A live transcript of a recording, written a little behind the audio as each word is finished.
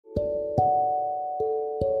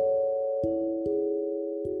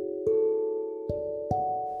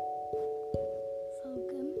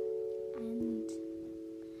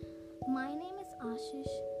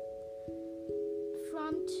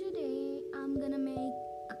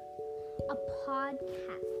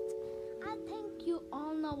podcast. I think you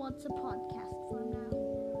all know what's a podcast for now.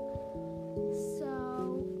 So,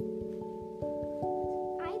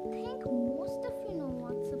 I think most of you know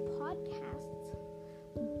what's a podcast,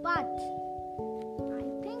 but I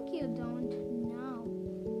think you don't know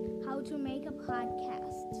how to make a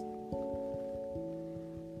podcast.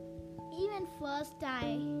 Even first,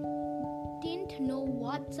 I didn't know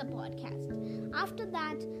what's a podcast. After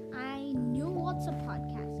that, I knew what's a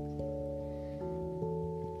podcast.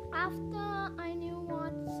 After I knew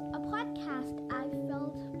what's a podcast, I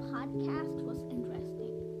felt podcast was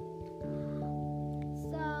interesting.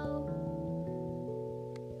 So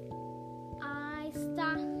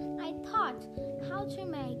I thought how to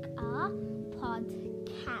make a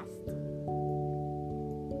podcast.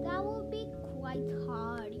 That will be quite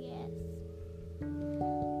hard, yes.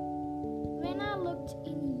 When I looked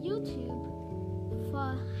in YouTube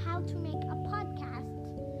for how to make a podcast,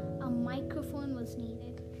 a microphone was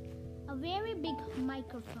needed. A very big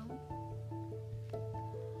microphone.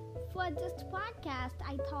 For this podcast,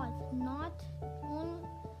 I thought not only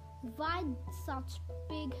why such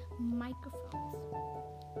big microphones,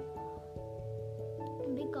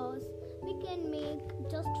 because we can make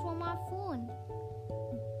just from our phone.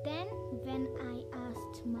 Then when I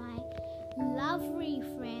asked my lovely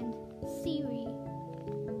friend Siri,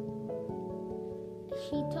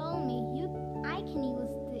 she told me I can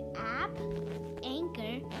use the app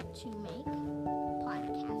Anchor to make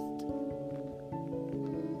podcast.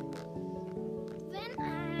 When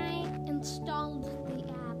I installed the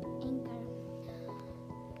app Anchor,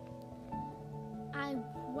 I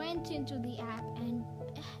went into the app and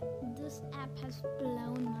this app has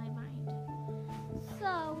blown my mind.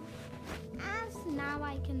 So, as now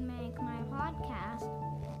I can make my podcast,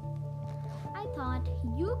 I thought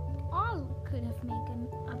you all could have made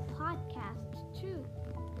a podcast too.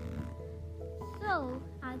 So,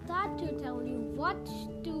 I thought to tell you what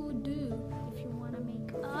to do if you want to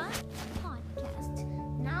make a podcast.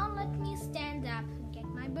 Now let me stand up, get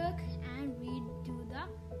my book and read through the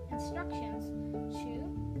instructions to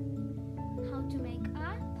how to make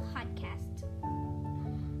a podcast.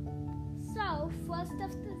 So, first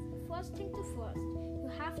thing to first, you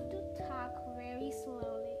have to talk very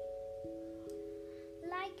slowly.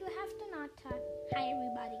 Like you have to not talk, "Hi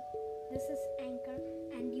everybody, this is Anchor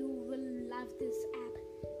and you will love this app."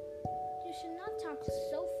 You should not talk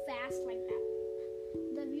so fast like that.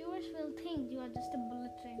 The viewers will think you are just a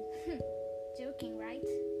bullet train. Joking, right?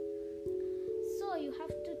 So you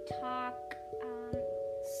have to talk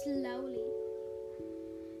slowly.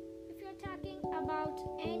 If you're talking about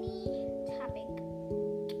any topic,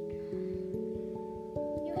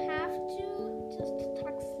 you have to just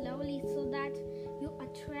talk slowly so that you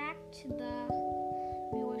attract the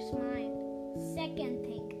viewer's mind. Second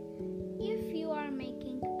thing, if you are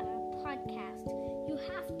making a podcast, you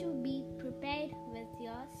have to be prepared with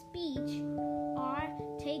your speech or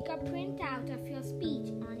take a printout of your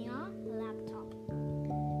speech on your laptop.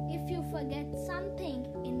 If you forget something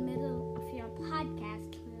in middle of your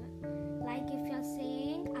podcast, like if you're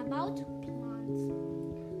saying about plants,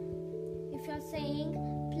 if you're saying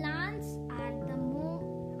plants are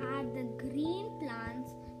the green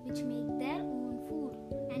plants which make their own food,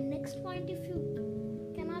 and next point, if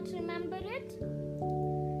you cannot remember it,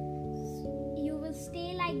 you will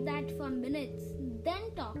stay like that for minutes, then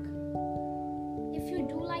talk. If you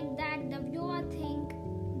do like that, the viewer think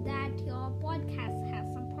that your podcast has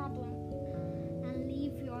some problem and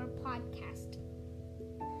leave your podcast.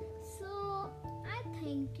 So I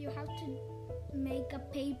think you have to make a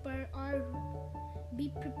paper or be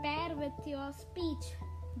prepared with your speech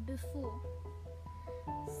before.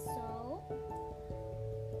 So,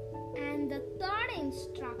 and the third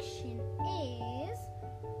instruction is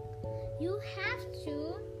you have to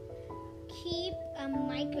keep a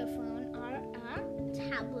microphone or a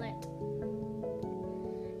tablet.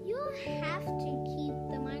 You have to keep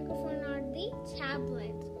the microphone or the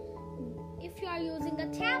tablet. If you are using a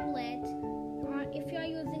tablet or if you are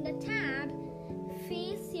using a tab,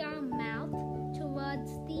 face your mouth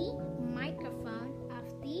towards the microphone of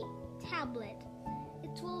the tablet.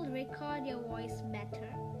 It will record your voice better.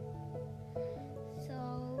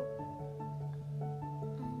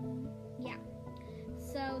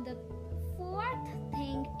 So the fourth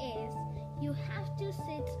thing is you have to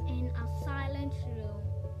sit in a silent room.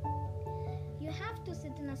 You have to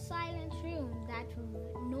sit in a silent room that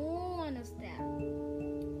no one is there.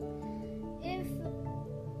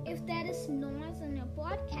 If there is noise in your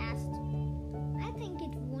podcast, I think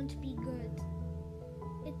it won't be good.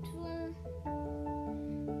 It will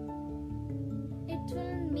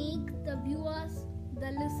make the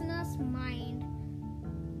listener's mind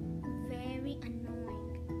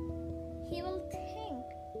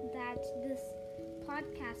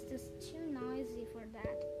podcast is too noisy for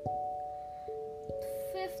that.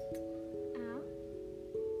 Fifth,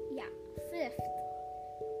 fifth.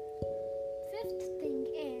 Fifth thing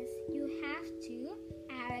is you have to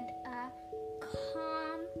add a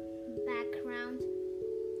calm background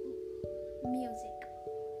music.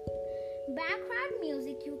 Background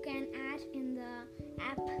music you can add in the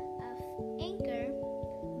app of Anchor,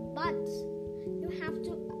 but you have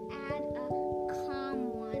to add a calm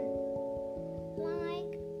one.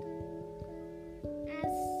 Like,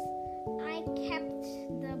 as I kept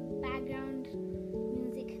the background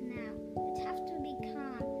music now, it have to be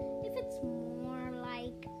calm. If it's more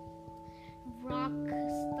like rock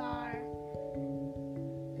star,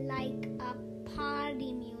 like a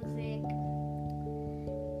party music,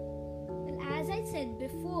 as I said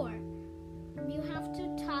before, you have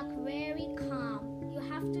to talk very calm. You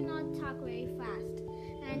have to not talk very fast.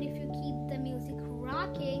 And if you keep the music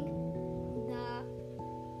rocking,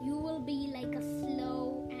 you will be like a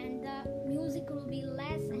slow, and the music will be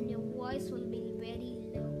less, and your voice will be very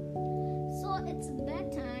low. So it's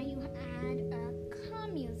better you add a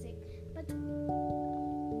calm music. But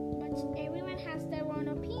everyone has their own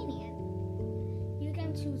opinion. You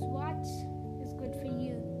can choose what is good for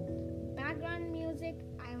you. Background music,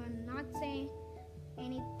 I will not say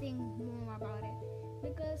anything more about it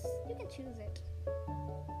because you can choose it.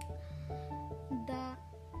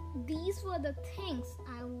 These were the things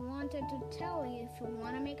I wanted to tell you if you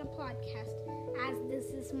want to make a podcast. As this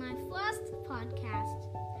is my first podcast,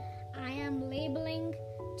 I am labeling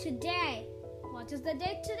today. What is the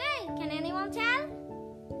date today? Can anyone tell?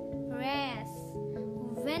 Yes,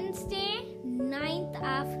 Wednesday, 9th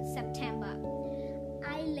of September.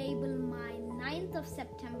 I label my 9th of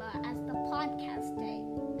September as the podcast day.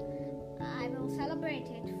 I will celebrate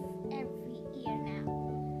it every year now.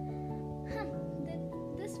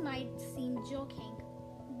 This might seem joking,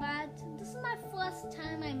 but this is my first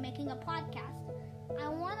time I'm making a podcast. I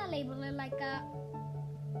want to label it like a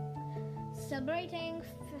celebrating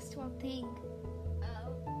festival thing.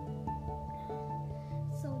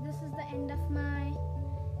 So this is the end of my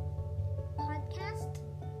podcast.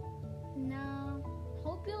 Now,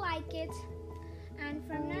 hope you like it. And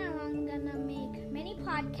from now on, I'm gonna make many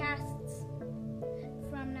podcasts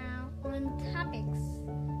from now on topics.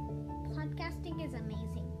 Podcasting is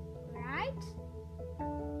amazing, right?